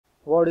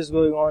What is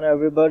going on,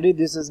 everybody?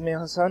 This is me,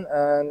 Hassan,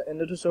 and in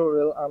the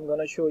tutorial I'm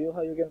gonna show you how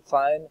you can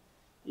find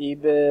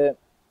eBay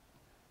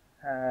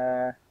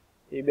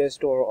eBay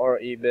store or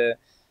eBay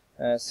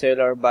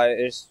seller by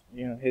its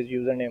his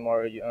username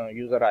or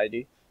user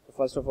ID. So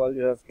first of all,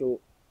 you have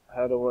to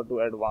head over to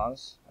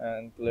advanced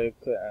and click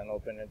and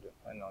open it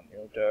in a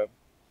new tab.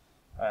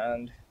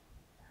 And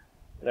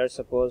let's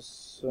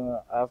suppose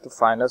I have to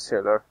find a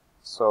seller.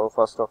 So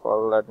first of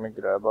all, let me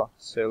grab a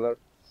seller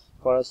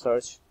for a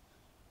search.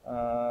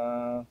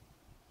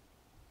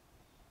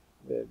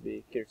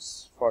 Baby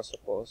kids, for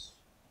suppose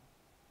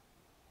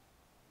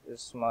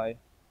is my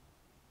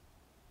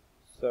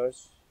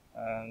search,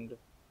 and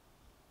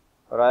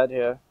right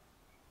here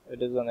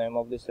it is the name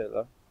of the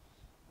seller.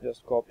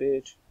 Just copy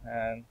it,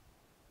 and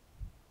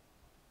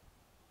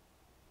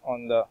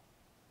on the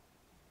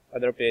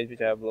other page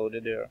which I have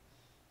loaded here,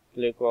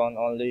 click on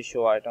only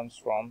show items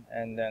from,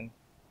 and then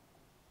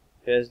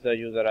here's the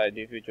user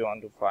ID which you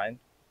want to find,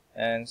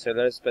 and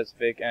seller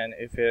specific. And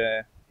if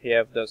you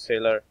have the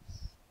seller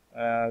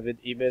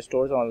with eBay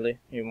stores only,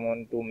 you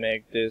want to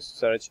make this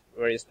search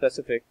very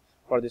specific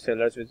for the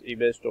sellers with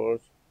eBay stores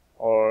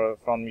or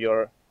from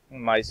your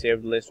my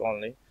saved list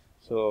only,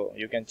 so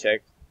you can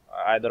check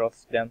either of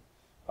them.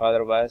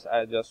 Otherwise,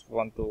 I just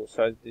want to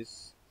search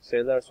this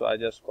seller, so I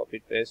just copy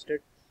paste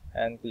it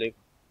and click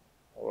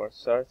over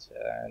search,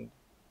 and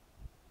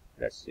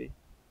let's see.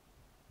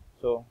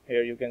 So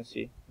here you can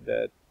see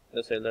that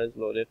the seller is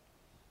loaded,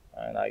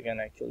 and I can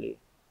actually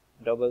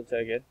double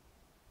check it.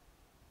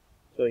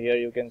 So here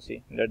you can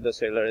see that the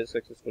seller is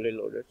successfully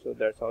loaded. So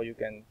that's how you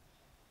can.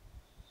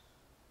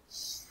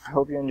 I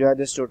hope you enjoyed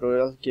this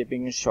tutorial,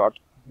 keeping it short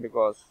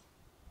because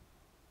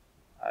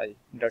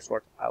that's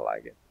what I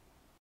like it.